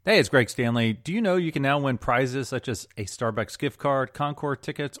Hey, it's Greg Stanley. Do you know you can now win prizes such as a Starbucks gift card, Concord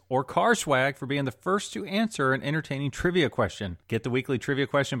tickets, or car swag for being the first to answer an entertaining trivia question? Get the weekly trivia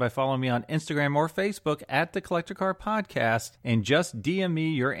question by following me on Instagram or Facebook at the Collector Car Podcast and just DM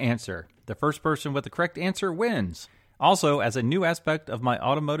me your answer. The first person with the correct answer wins. Also, as a new aspect of my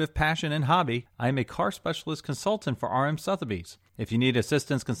automotive passion and hobby, I am a car specialist consultant for RM Sotheby's. If you need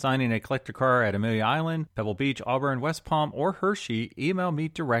assistance consigning a collector car at Amelia Island, Pebble Beach, Auburn, West Palm, or Hershey, email me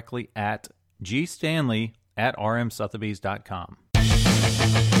directly at gstanley@rmsotheby's.com.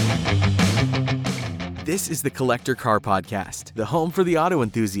 This is the Collector Car Podcast, the home for the auto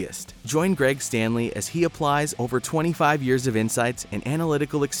enthusiast. Join Greg Stanley as he applies over 25 years of insights and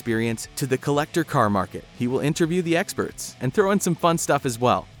analytical experience to the collector car market. He will interview the experts and throw in some fun stuff as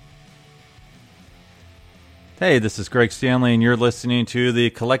well. Hey, this is Greg Stanley, and you're listening to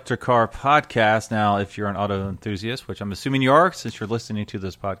the Collector Car Podcast. Now, if you're an auto enthusiast, which I'm assuming you are since you're listening to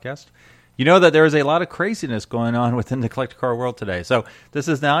this podcast, you know that there is a lot of craziness going on within the collector car world today. So this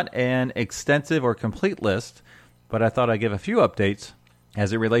is not an extensive or complete list, but I thought I'd give a few updates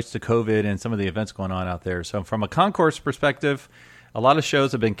as it relates to COVID and some of the events going on out there. So from a concourse perspective, a lot of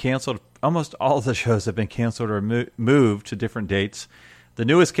shows have been canceled. Almost all of the shows have been canceled or moved to different dates. The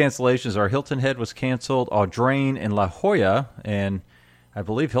newest cancellations are Hilton Head was canceled, Audrain and La Jolla, and I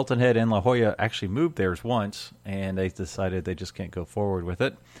believe Hilton Head and La Jolla actually moved theirs once, and they decided they just can't go forward with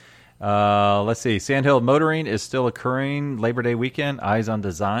it. Let's see. Sandhill Motoring is still occurring Labor Day weekend. Eyes on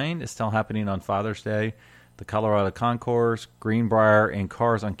Design is still happening on Father's Day. The Colorado Concourse, Greenbrier, and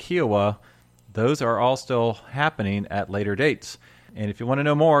Cars on Kiowa, those are all still happening at later dates. And if you want to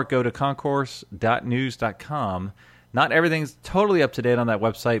know more, go to concourse.news.com. Not everything's totally up to date on that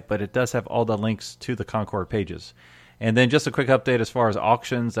website, but it does have all the links to the Concord pages. And then just a quick update as far as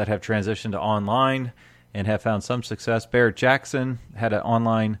auctions that have transitioned to online and have found some success. Barrett-Jackson had an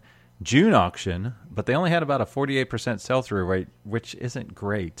online June auction, but they only had about a 48% sell-through rate, which isn't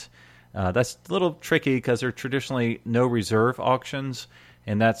great. That's a little tricky because they're traditionally no reserve auctions,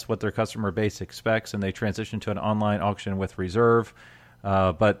 and that's what their customer base expects, and they transitioned to an online auction with reserve.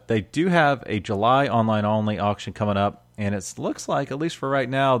 But they do have a July online-only auction coming up, and it looks like, at least for right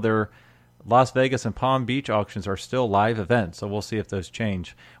now, their Las Vegas and Palm Beach auctions are still live events, so we'll see if those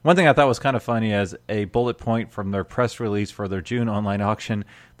change. One thing I thought was kind of funny as a bullet point from their press release for their June online auction,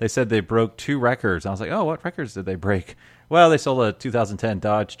 they said they broke 2 records. I was like, oh, what records did they break? Well, they sold a 2010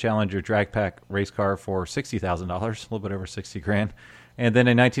 Dodge Challenger drag pack race car for $60,000, a little bit over $60,000. And then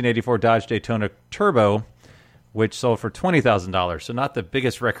a 1984 Dodge Daytona Turbo, which sold for $20,000. So not the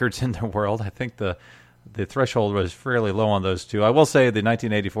biggest records in the world. I think the threshold was fairly low on those two. I will say the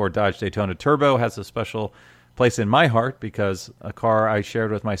 1984 Dodge Daytona Turbo has a special place in my heart because a car I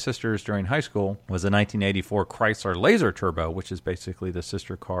shared with my sisters during high school was a 1984 Chrysler Laser Turbo, which is basically the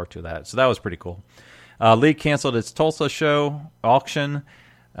sister car to that. So that was pretty cool. Lee canceled its Tulsa show auction.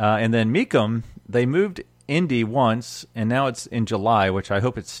 And then Mecum, they moved Indy once, and now it's in July, which I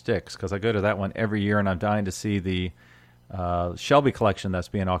hope it sticks because I go to that one every year, and I'm dying to see the Shelby collection that's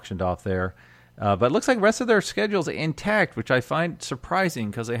being auctioned off there. But it looks like the rest of their schedule's intact, which I find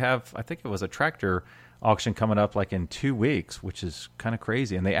surprising because they have, I think it was a tractor auction coming up like in 2 weeks, which is kind of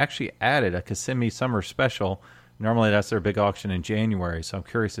crazy. And they actually added a Kissimmee Summer Special. Normally that's their big auction in January, so I'm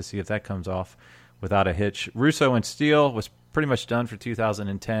curious to see if that comes off without a hitch. Russo and Steele was pretty much done for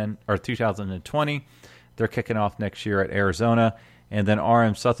 2010 or 2020. They're kicking off next year at Arizona. And then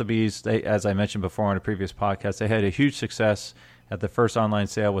RM Sotheby's, they, as I mentioned before on a previous podcast, they had a huge success at the first online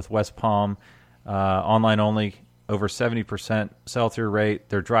sale with West Palm. Online only, over 70% sell-through rate.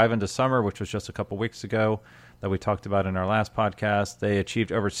 They're driving to summer, which was just a couple weeks ago that we talked about in our last podcast. They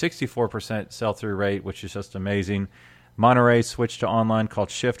achieved over 64% sell-through rate, which is just amazing. Monterey switched to online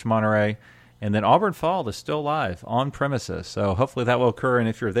called Shift Monterey. And then Auburn Fall is still live on premises. So hopefully that will occur. And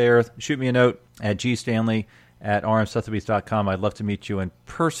if you're there, shoot me a note at gstanley@rmsotheby's.com. I'd love to meet you in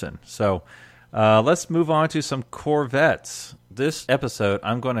person. So let's move on to some Corvettes. This episode,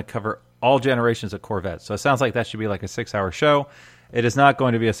 I'm going to cover all generations of Corvettes. So it sounds like that should be like a 6-hour show. It is not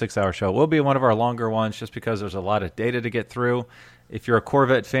going to be a 6-hour show. It will be one of our longer ones just because there's a lot of data to get through. If you're a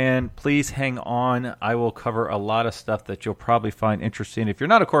Corvette fan, please hang on. I will cover a lot of stuff that you'll probably find interesting. If you're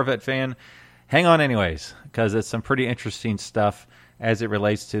not a Corvette fan, hang on anyways, because it's some pretty interesting stuff as it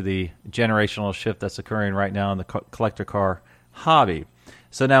relates to the generational shift that's occurring right now in the collector car hobby.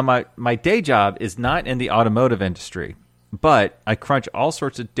 So now my day job is not in the automotive industry, but I crunch all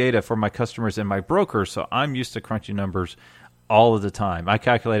sorts of data for my customers and my brokers, so I'm used to crunching numbers all of the time. I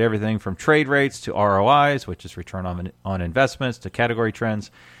calculate everything from trade rates to ROIs, which is return on investments, to category trends.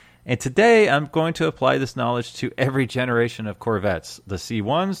 And today I'm going to apply this knowledge to every generation of Corvettes, the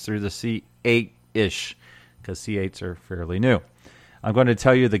C1s through the C8-ish, because C8s are fairly new. I'm going to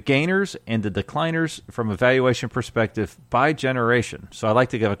tell you the gainers and the decliners from a valuation perspective by generation. So I'd like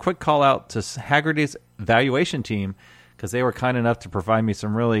to give a quick call out to Hagerty's valuation team because they were kind enough to provide me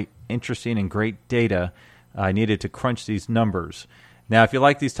some really interesting and great data I needed to crunch these numbers. Now, if you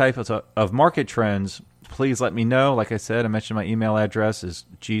like these types of market trends, please let me know. Like I said, I mentioned my email address is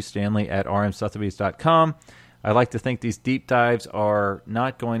gstanley@rmsotheby's.com. I like to think these deep dives are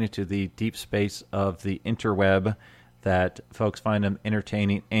not going into the deep space of the interweb, that folks find them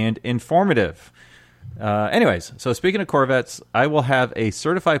entertaining and informative. Anyways, so speaking of Corvettes, I will have a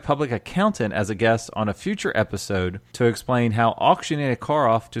certified public accountant as a guest on a future episode to explain how auctioning a car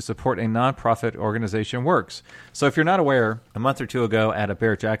off to support a nonprofit organization works. So if you're not aware, a month or two ago at a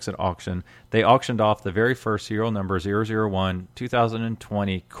Barrett-Jackson auction, they auctioned off the very first serial number 001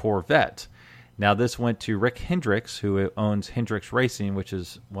 2020 Corvette. Now this went to Rick Hendricks, who owns Hendricks Racing, which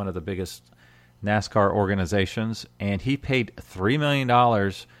is one of the biggest NASCAR organizations, and he paid $3 million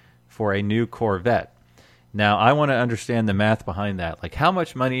for a new Corvette. Now, I want to understand the math behind that. Like, how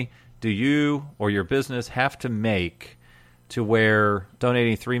much money do you or your business have to make to where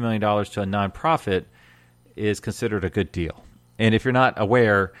donating $3 million to a nonprofit is considered a good deal? And if you're not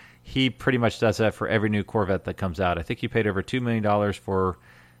aware, he pretty much does that for every new Corvette that comes out. I think he paid over $2 million for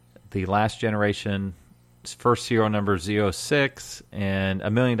the last generation first serial number 06 and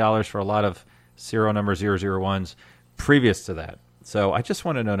 $1 million for a lot of serial number 001s previous to that. So I just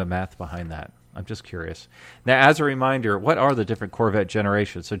want to know the math behind that. I'm just curious. Now, as a reminder, what are the different Corvette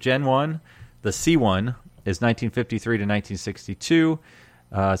generations? So Gen 1, the C1, is 1953 to 1962.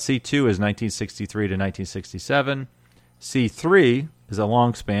 C2 is 1963 to 1967. C3 is a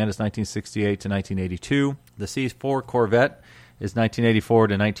long span, is 1968 to 1982. The C4 Corvette is 1984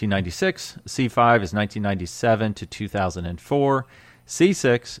 to 1996. C5 is 1997 to 2004.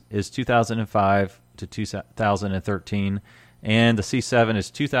 C6 is 2005 to 2013, and the C7 is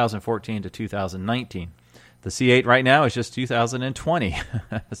 2014 to 2019. The C8 right now is just 2020,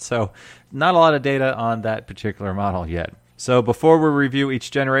 so not a lot of data on that particular model yet. So before we review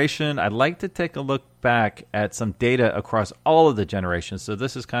each generation, I'd like to take a look back at some data across all of the generations. So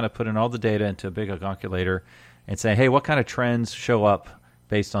this is kind of putting all the data into a big calculator and saying, hey, what kind of trends show up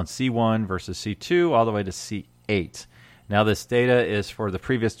based on C1 versus C2 all the way to C8? Now, this data is for the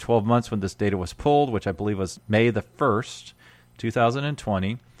previous 12 months when this data was pulled, which I believe was May the 1st,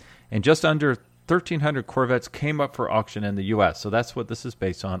 2020. And just under 1,300 Corvettes came up for auction in the U.S. So that's what this is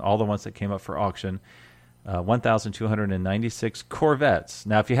based on, all the ones that came up for auction, 1,296 Corvettes.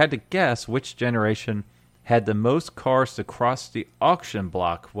 Now, if you had to guess which generation had the most cars to cross the auction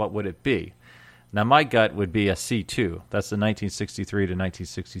block, what would it be? Now, my gut would be a C2. That's the 1963 to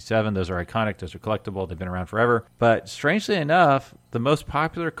 1967. Those are iconic. Those are collectible. They've been around forever. But strangely enough, the most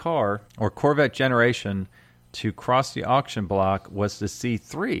popular car or Corvette generation to cross the auction block was the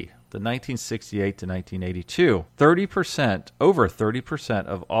C3, the 1968 to 1982. 30%, over 30%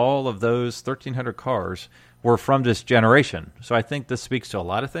 of all of those 1,300 cars were from this generation. So I think this speaks to a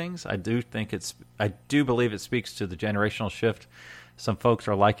lot of things. I do believe it speaks to the generational shift. Some folks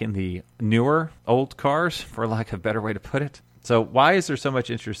are liking the newer old cars, for lack of a better way to put it. So why is there so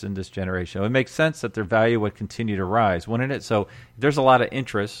much interest in this generation? It makes sense that their value would continue to rise, wouldn't it? So there's a lot of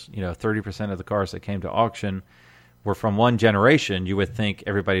interest. 30% of the cars that came to auction were from one generation. You would think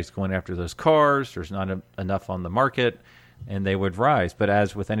everybody's going after those cars. There's not enough on the market, and they would rise. But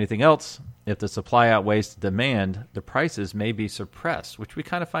as with anything else, if the supply outweighs the demand, the prices may be suppressed, which we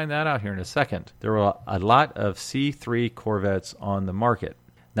kind of find that out here in a second. There were a lot of C3 Corvettes on the market.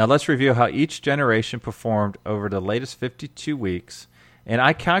 Now let's review how each generation performed over the latest 52 weeks. And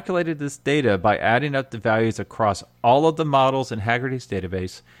I calculated this data by adding up the values across all of the models in Hagerty's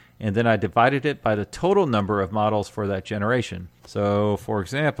database, and then I divided it by the total number of models for that generation. So, for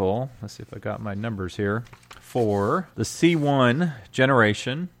example, let's see if I got my numbers here. For the C1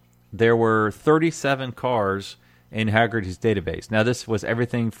 generation, there were 37 cars in Hagerty's database. Now, this was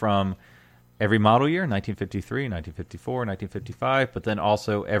everything from every model year, 1953, 1954, 1955, but then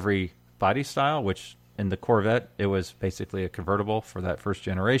also every body style, which in the Corvette, it was basically a convertible for that first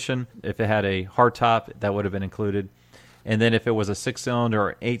generation. If it had a hardtop, that would have been included. And then if it was a 6-cylinder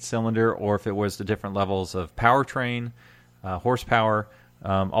or 8-cylinder, or if it was the different levels of powertrain, horsepower,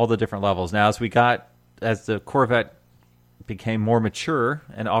 all the different levels. Now, as the Corvette became more mature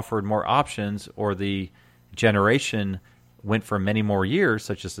and offered more options, or the generation went for many more years,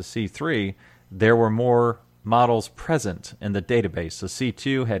 such as the C3, there were more models present in the database. So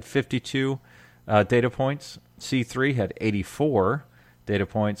C2 had 52 data points. C3 had 84. data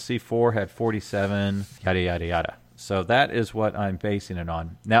points. C4 had 47, yada, yada, yada. So that is what I'm basing it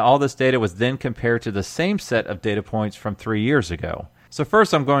on. Now, all this data was then compared to the same set of data points from 3 years ago. So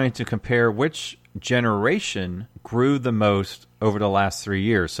first, I'm going to compare which generation grew the most over the last 3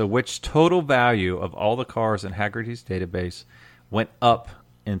 years. So which total value of all the cars in Hagerty's database went up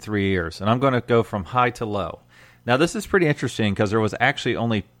in 3 years. And I'm going to go from high to low. Now, this is pretty interesting because there was actually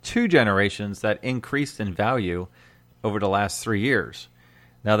only 2 generations that increased in value over the last 3 years.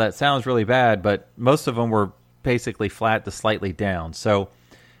 Now, that sounds really bad, but most of them were basically flat to slightly down. So,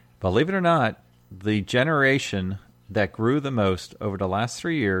 believe it or not, the generation that grew the most over the last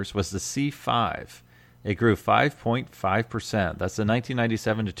 3 years was the C5. It grew 5.5%. That's the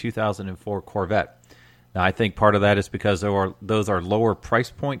 1997 to 2004 Corvette. Now, I think part of that is because those are lower price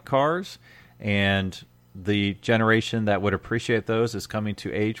point cars, and the generation that would appreciate those is coming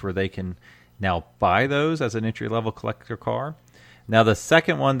to age where they can now buy those as an entry-level collector car. Now, the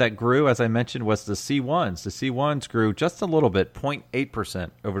second one that grew, as I mentioned, was the C1s. The C1s grew just a little bit,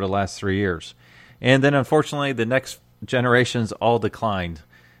 0.8% over the last 3 years. And then, unfortunately, the next generations all declined.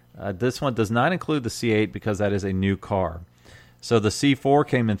 This one does not include the C8 because that is a new car. So the C4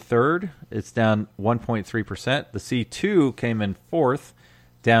 came in third. It's down 1.3%. The C2 came in fourth,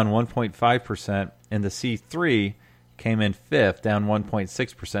 down 1.5%. And the C3 came in fifth, down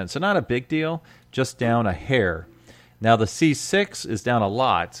 1.6%. So not a big deal, just down a hair. Now the C6 is down a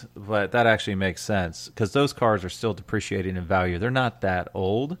lot, but that actually makes sense because those cars are still depreciating in value. They're not that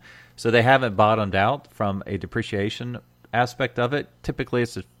old, so they haven't bottomed out from a depreciation aspect of it. Typically,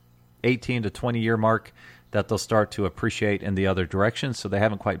 it's a 18 to 20 year mark that they'll start to appreciate in the other direction, so they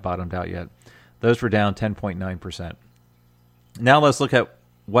haven't quite bottomed out yet. Those were down 10.9%. Now let's look at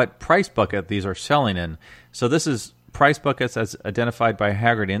what price bucket these are selling in. So this is price buckets as identified by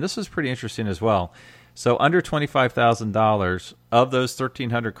Hagerty, and this is pretty interesting as well. So under $25,000, of those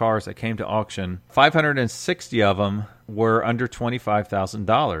 1,300 cars that came to auction, 560 of them were under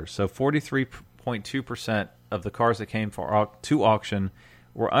 $25,000. So 43.2% of the cars that came to auction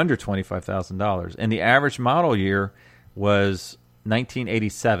were under $25,000. And the average model year was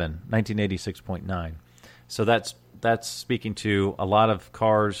 1986.9. So that's speaking to a lot of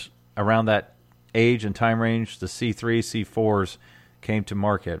cars around that age and time range. The C3, C4s came to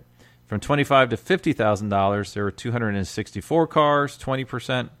market. From $25,000 to $50,000, there were 264 cars,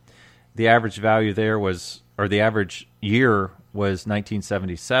 20%. The average value there was, or the average year was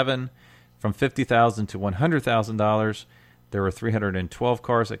 1977. From $50,000 to $100,000, there were 312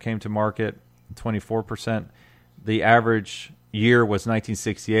 cars that came to market, 24%. The average year was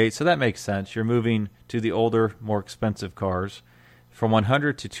 1968, so that makes sense. You're moving to the older, more expensive cars. From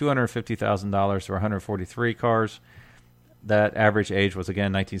 $100,000 to $250,000, there were 143 cars. That average age was,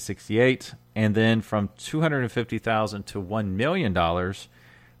 again, 1968. And then from $250,000 to $1 million,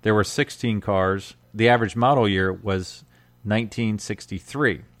 there were 16 cars. The average model year was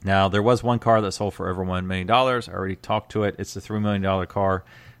 1963. Now, there was one car that sold for over $1 million. I already talked to it. It's the $3 million car,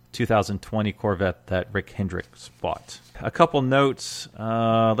 2020 Corvette that Rick Hendricks bought. A couple notes.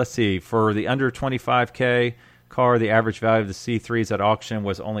 Let's see. For the under $25K car, the average value of the C3s at auction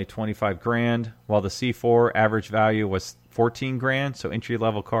was only $25,000, while the C4 average value was $14,000. So entry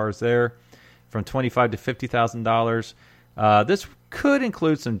level cars there. From $25,000 to $50,000. This could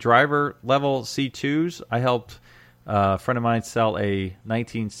include some driver level C2s. I helped a friend of mine sell a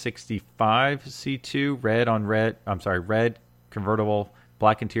 1965 C2 red convertible,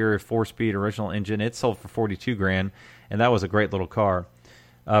 black interior, 4-speed original engine. It sold for $42,000, and that was a great little car.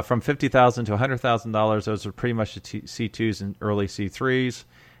 From $50,000 to $100,000, those are pretty much the C2s and early C3s.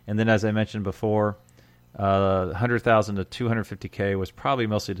 And then, as I mentioned before, $100,000 to $250K was probably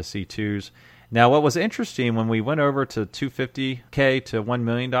mostly the C2s. Now, what was interesting when we went over to $250K to $1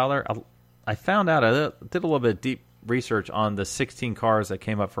 million, I found out, I did a little bit of deep research on the 16 cars that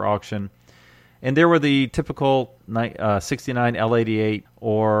came up for auction. And there were the typical 69 L88,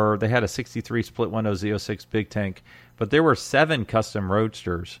 or they had a 63 split window Z06 big tank. But there were 7 custom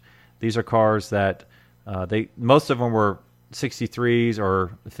roadsters. These are cars that most of them were 63s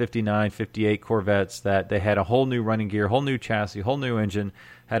or 59, 58 Corvettes that they had a whole new running gear, whole new chassis, whole new engine,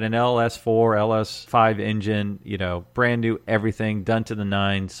 had an LS4, LS5 engine, brand new everything, done to the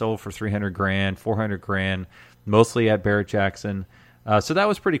nine, sold for $300,000, $400,000, mostly at Barrett-Jackson. So that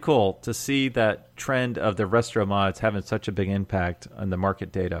was pretty cool to see that trend of the retro mods having such a big impact on the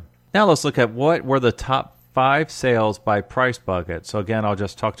market data. Now let's look at what were the top 5 sales by price bucket. So again, I'll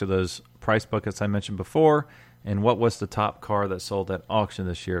just talk to those price buckets I mentioned before, and what was the top car that sold at auction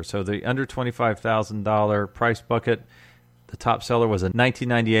this year. So the under $25,000 price bucket, the top seller was a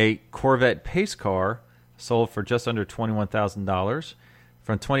 1998 Corvette pace car, sold for just under $21,000.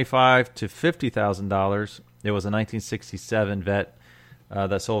 From $25,000 to $50,000, it was a 1967 Vette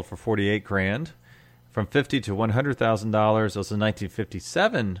that sold for $48,000. From $50,000 to $100,000, it was a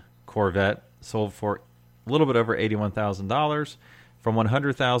 1957 Corvette, sold for a little bit over $81,000. From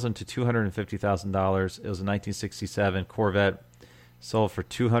 $100,000 to $250,000, it was a 1967 Corvette, sold for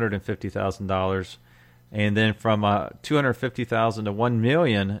 $250,000. And then from $250,000 to $1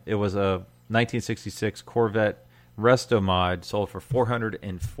 million, it was a 1966 Corvette Resto Mod, sold for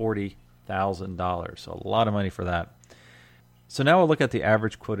 $440,000. So a lot of money for that. So now we'll look at the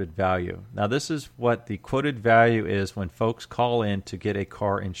average quoted value. Now this is what the quoted value is when folks call in to get a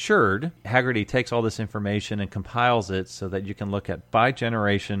car insured. Hagerty takes all this information and compiles it so that you can look at by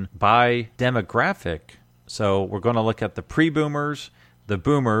generation, by demographic. So we're going to look at the pre-boomers, the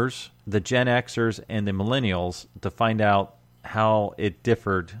boomers, the Gen Xers, and the millennials to find out how it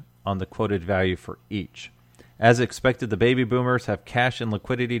differed on the quoted value for each. As expected, the baby boomers have cash and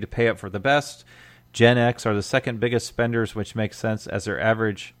liquidity to pay up for the best. Gen X are the second biggest spenders, which makes sense as their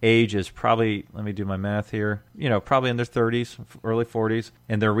average age is probably, let me do my math here, probably in their 30s, early 40s,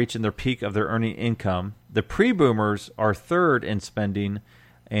 and they're reaching their peak of their earning income. The pre-boomers are third in spending,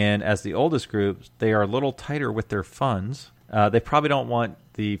 and as the oldest group, they are a little tighter with their funds. They probably don't want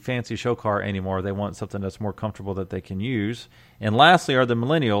the fancy show car anymore. They want something that's more comfortable that they can use. And lastly are the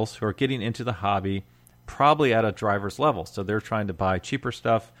millennials, who are getting into the hobby probably at a driver's level. So they're trying to buy cheaper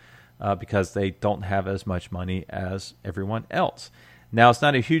stuff because they don't have as much money as everyone else. Now, it's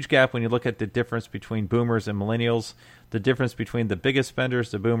not a huge gap when you look at the difference between boomers and millennials. The difference between the biggest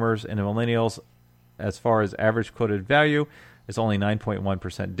spenders, the boomers, and the millennials, as far as average quoted value, is only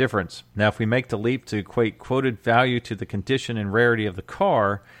 9.1% difference. Now, if we make the leap to equate quoted value to the condition and rarity of the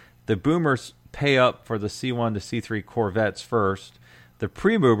car, the boomers pay up for the C1 to C3 Corvettes first. The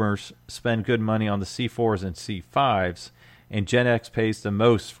pre-boomers spend good money on the C4s and C5s, and Gen X pays the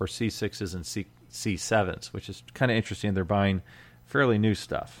most for C6s and C7s, which is kind of interesting. They're buying fairly new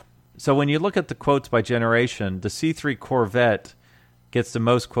stuff. So when you look at the quotes by generation, the C3 Corvette gets the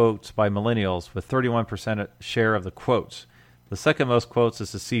most quotes by millennials with 31% share of the quotes. The second most quotes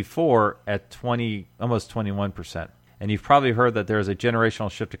is the C4 at almost 21%. And you've probably heard that there's a generational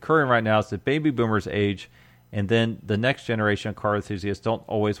shift occurring right now as the baby boomers age, and then the next generation of car enthusiasts don't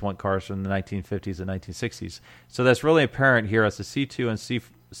always want cars from the 1950s and 1960s. So that's really apparent here as the C2 and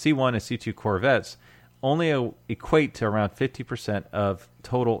C1 and C2 Corvettes only equate to around 50% of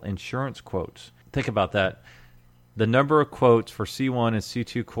total insurance quotes. Think about that. The number of quotes for C1 and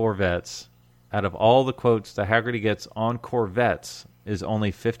C2 Corvettes out of all the quotes that Hagerty gets on Corvettes is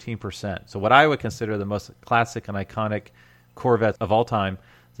only 15%. So what I would consider the most classic and iconic Corvettes of all time,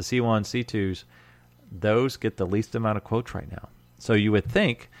 the C1, C2s, those get the least amount of quotes right now. So you would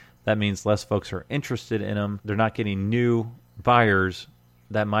think that means less folks are interested in them. They're not getting new buyers.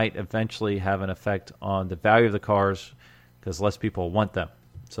 That might eventually have an effect on the value of the cars because less people want them.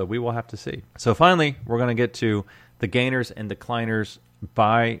 So we will have to see. So finally, we're going to get to the gainers and decliners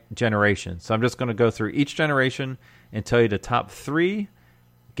by generation. So I'm just going to go through each generation and tell you the top 3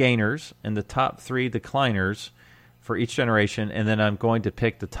 gainers and the top 3 decliners for each generation, and then I'm going to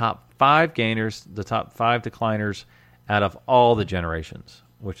pick the top 5 gainers, the top 5 decliners out of all the generations,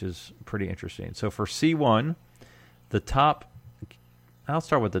 which is pretty interesting. So for C1, I'll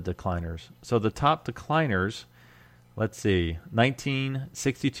start with the decliners. So the top decliners, let's see,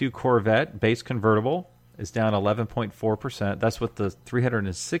 1962 Corvette base convertible is down 11.4%. That's with the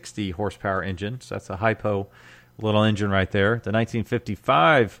 360 horsepower engine. So that's a hypo little engine right there. The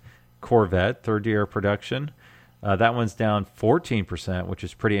 1955 Corvette, third year of production, that one's down 14%, which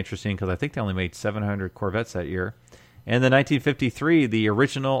is pretty interesting because I think they only made 700 Corvettes that year. And the 1953, the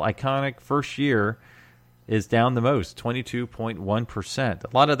original iconic first year, is down the most, 22.1%.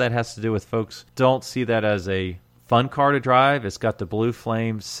 A lot of that has to do with folks don't see that as a fun car to drive. It's got the Blue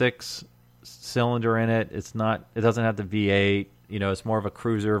Flame 6-cylinder in it. It doesn't have the V8. It's more of a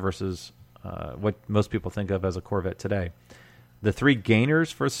cruiser versus what most people think of as a Corvette today. The 3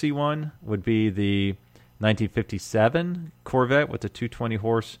 gainers for C1 would be the 1957 Corvette with the 220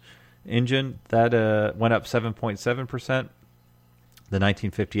 horse engine. That went up 7.7%. The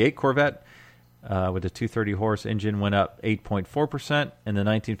 1958 Corvette with the 230 horse engine went up 8.4%. And the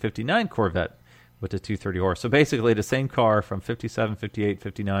 1959 Corvette with the 230 horse. So basically the same car from 57, 58,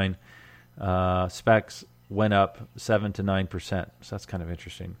 59 specs went up 7 to 9%. So that's kind of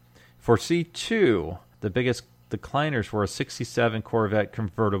interesting. For C2, the biggest decliners were a 67 Corvette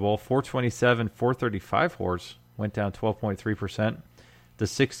convertible, 427, 435 horse, went down 12.3%. The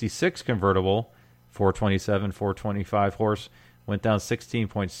 66 convertible, 427, 425 horse, went down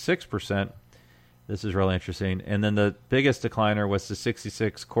 16.6%. This is really interesting. And then the biggest decliner was the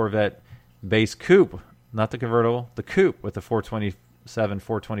 66 Corvette base coupe, not the convertible, the coupe with the 427,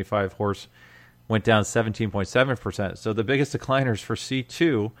 425 horse went down 17.7%. So the biggest decliners for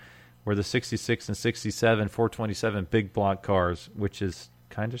C2 were the 66 and 67 427 big block cars, which is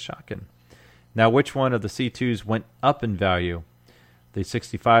kind of shocking. Now, which one of the C2s went up in value? The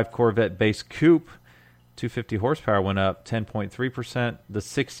 65 Corvette base coupe, 250 horsepower, went up 10.3%. The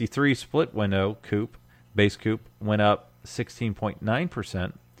 63 split window coupe, base coupe, went up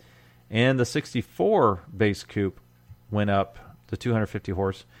 16.9%. And the 64 base coupe went up, the 250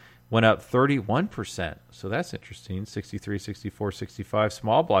 horse, went up 31%. So that's interesting. 63, 64, 65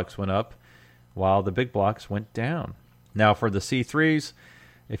 small blocks went up while the big blocks went down. Now for the C3s,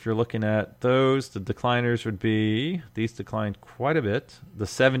 if you're looking at those, the decliners would be, these declined quite a bit. The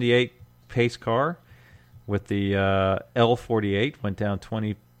 78 pace car with the L48 went down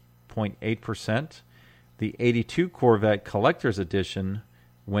 20.8%. The 82 Corvette Collector's Edition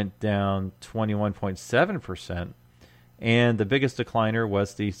went down 21.7%. And the biggest decliner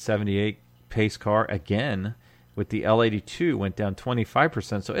was the 78 pace car again, with the L82 went down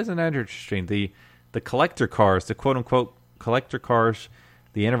 25%. So isn't that interesting? The collector cars, the quote-unquote collector cars,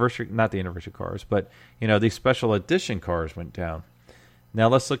 the anniversary, not the anniversary cars, but, these special edition cars went down. Now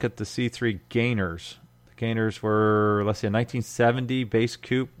let's look at the C3 gainers. The gainers were, let's see, a 1970 base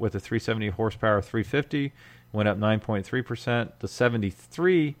coupe with a 370 horsepower 350, went up 9.3%. The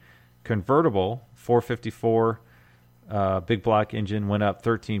 73 convertible 454 big block engine went up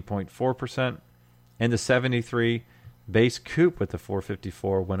 13.4%. And the 73 base coupe with the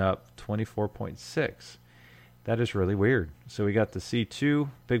 454 went up 24.6%. That is really weird. So we got the C2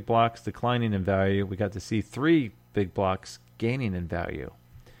 big blocks declining in value. We got the C3 big blocks gaining in value.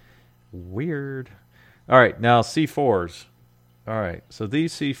 Weird. All right, now C4s. All right, so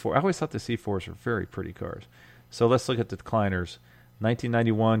these C4, I always thought the C4s were very pretty cars. So let's look at the decliners.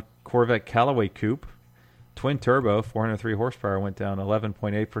 1991 Corvette Callaway Coupe, twin turbo, 403 horsepower, went down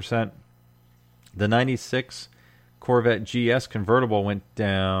 11.8%. The 96 Corvette GS convertible went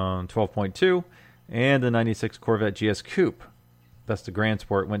down 12.2%. And the 96 Corvette GS Coupe, that's the Grand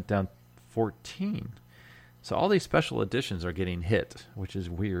Sport, went down 14%. So all these special editions are getting hit, which is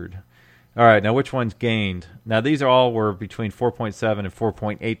weird. All right, now which ones gained? Now these all were between 4.7 and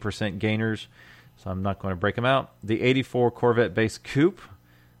 4.8% gainers, so I'm not going to break them out. The 84 Corvette base coupe,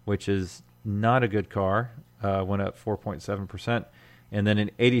 which is not a good car, went up 4.7%. And then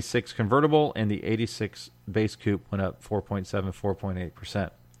an 86 convertible and the 86 base coupe went up 4.7,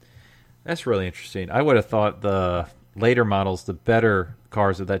 4.8%. That's really interesting. I would have thought the later models, the better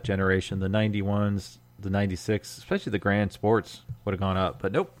cars of that generation, the 91s, the 96, especially the Grand Sports, would have gone up.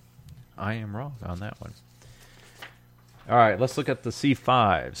 But nope, I am wrong on that one. All right, let's look at the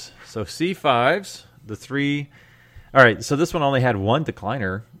C5s. So C5s, the three. All right, so this one only had one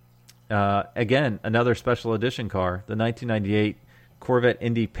decliner. Again, another special edition car, the 1998 Corvette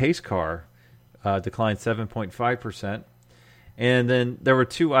Indy Pace car, declined 7.5%. And then there were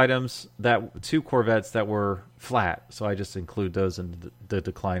two Corvettes that were flat, so I just include those in the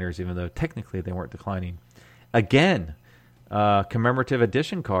decliners, even though technically they weren't declining. Again, commemorative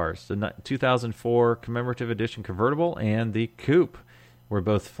edition cars, the 2004 commemorative edition convertible and the coupe were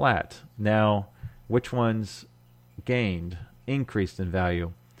both flat. Now, which ones increased in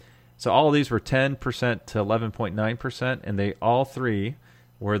value? So all of these were 10% to 11.9%, and they all three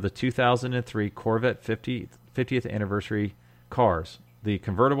were the 2003 Corvette 50th anniversary cars, the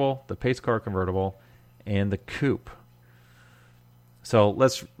convertible, the pace car convertible, and the coupe. So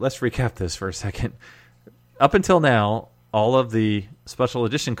let's recap this for a second. Up until now, all of the special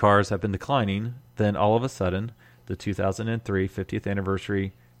edition cars have been declining. Then all of a sudden, the 2003 50th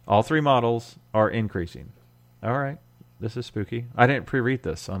anniversary, all three models are increasing. All right, this is spooky. I didn't pre-read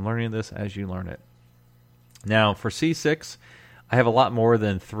this, so I'm learning this as you learn it. Now, for C6, I have a lot more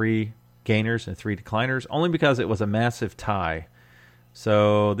than 3 gainers and 3 decliners, only because it was a massive tie.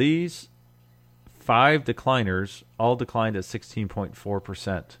 So these 5 decliners all declined at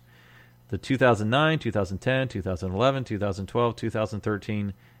 16.4%. The 2009, 2010, 2011, 2012,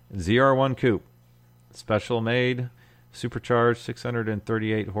 2013 ZR1 Coupe, special made, supercharged,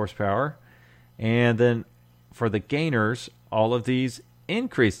 638 horsepower. And then for the gainers, all of these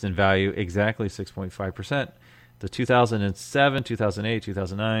increased in value exactly 6.5%. The 2007, 2008,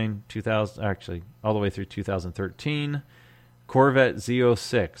 2009, 2000, actually all the way through 2013, Corvette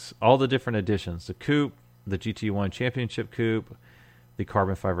Z06, all the different editions, the Coupe, the GT1 Championship Coupe, the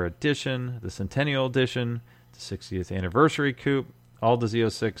Carbon Fiber Edition, the Centennial Edition, the 60th Anniversary Coupe, all the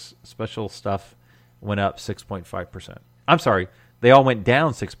Z06 special stuff went up 6.5%. I'm sorry, they all went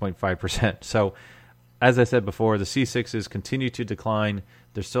down 6.5%. So as I said before, the C6s continue to decline.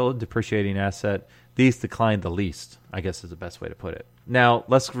 They're still a depreciating asset. These decline the least, I guess is the best way to put it. Now,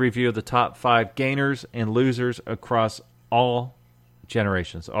 let's review the top 5 gainers and losers across all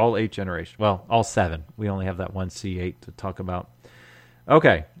generations, all 8 generations. Well, all 7. We only have that one C8 to talk about.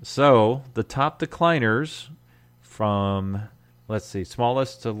 Okay, so the top decliners from, let's see,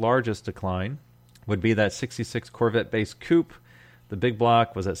 smallest to largest decline would be that 66 Corvette base coupe. The big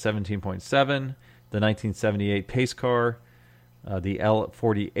block was at 17.7. The 1978 pace car, the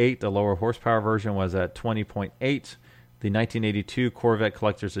L48, the lower horsepower version, was at 20.8. The 1982 Corvette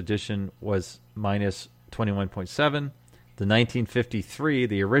Collector's Edition was minus 21.7. The 1953,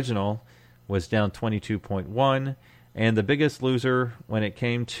 the original, was down 22.1. And the biggest loser when it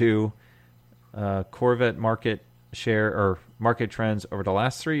came to Corvette market share or market trends over the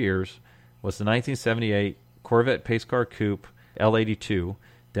last 3 years was the 1978 Corvette Pace Car Coupe L82,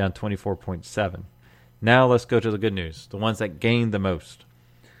 down 24.7. Now let's go to the good news, the ones that gained the most.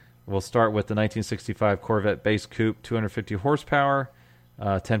 We'll start with the 1965 Corvette Base Coupe, 250 horsepower,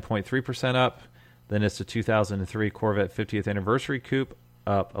 10.3% up. Then it's the 2003 Corvette 50th Anniversary Coupe,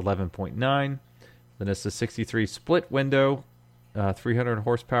 up 11.9. Then it's the 63 Split Window, 300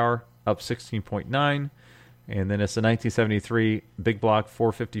 horsepower, up 16.9. And then it's the 1973 Big Block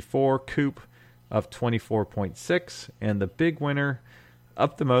 454 Coupe, up 24.6. And the big winner,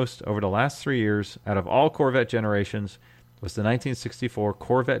 up the most over the last 3 years out of all Corvette generations, was the 1964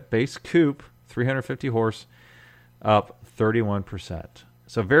 Corvette Base Coupe, 350 horse, up 31%.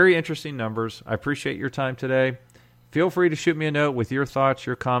 So very interesting numbers. I appreciate your time today. Feel free to shoot me a note with your thoughts,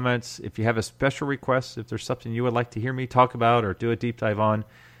 your comments. If you have a special request, if there's something you would like to hear me talk about or do a deep dive on,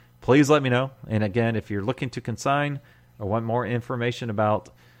 please let me know. And again, if you're looking to consign or want more information about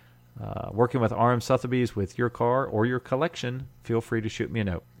working with RM Sotheby's with your car or your collection, feel free to shoot me a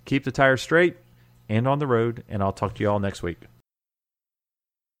note. Keep the tires straight and on the road, and I'll talk to you all next week.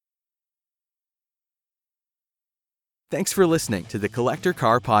 Thanks for listening to the Collector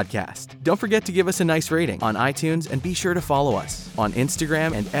Car Podcast. Don't forget to give us a nice rating on iTunes and be sure to follow us on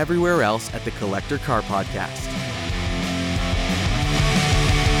Instagram and everywhere else at the Collector Car Podcast.